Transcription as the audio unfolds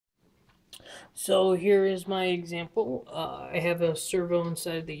So here is my example. I have a servo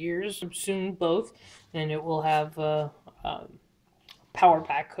inside the ears, soon both, and it will have a power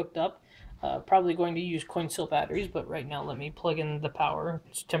pack hooked up. Probably going to use coin cell batteries, but right now let me plug in the power.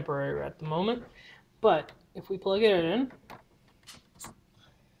 It's temporary at the moment. But if we plug it in,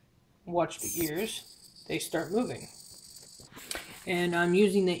 watch the ears, they start moving. And I'm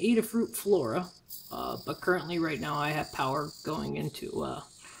using the AdaFruit FLORA, but currently right now I have power going into a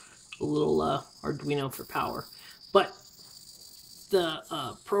little Arduino for power. But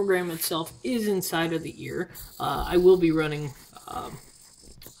the program itself is inside of the ear. I will be running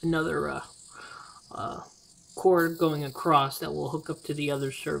another cord going across that will hook up to the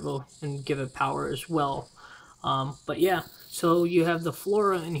other servo and give it power as well. But yeah, so you have the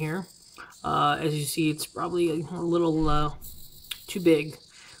FLORA in here. As you see, it's probably a little too big,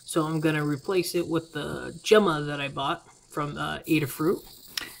 so I'm going to replace it with the Gemma that I bought from AdaFruit.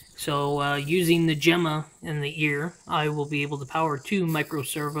 So using the Gemma in the ear, I will be able to power 2 micro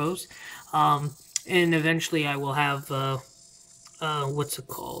servos, and eventually I will have what's it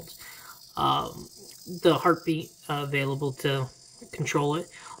called, the heartbeat available to control it.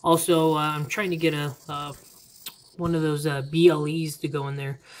 Also, I'm trying to get a one of those BLEs to go in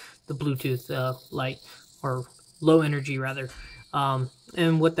there, the Bluetooth light, or low energy rather.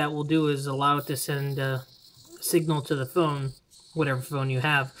 And what that will do is allow it to send a signal to the phone, whatever phone you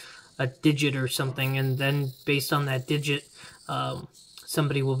have, a digit or something, and then based on that digit,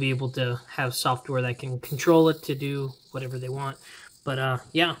 somebody will be able to have software that can control it to do whatever they want. But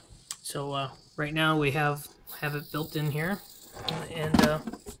yeah, so right now we have it built in here, and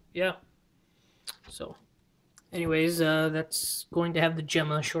yeah. So anyways, that's going to have the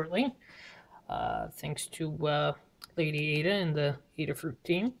Gemma shortly, thanks to Lady Ada and the AdaFruit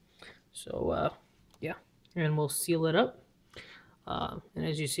team. So yeah, and we'll seal it up. And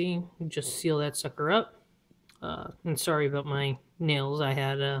as you see, just seal that sucker up. And sorry about my nails. I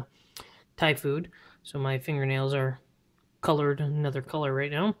had Thai food, so my fingernails are colored another color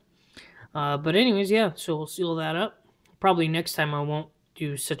right now. But anyways, yeah, so we'll seal that up. Probably next time I won't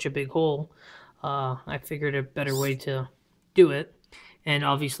do such a big hole. I figured a better way to do it. And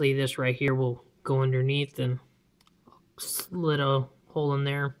obviously this right here will go underneath and slit a hole in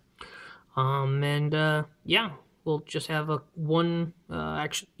there. And yeah, we'll just have one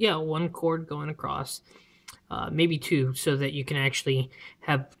cord going across, maybe 2, so that you can actually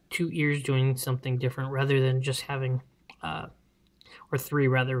have 2 ears doing something different rather than just having or 3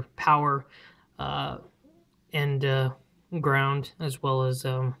 rather, power and ground, as well as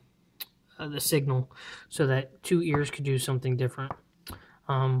the signal, so that 2 ears could do something different.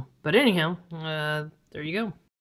 But anyhow, there you go.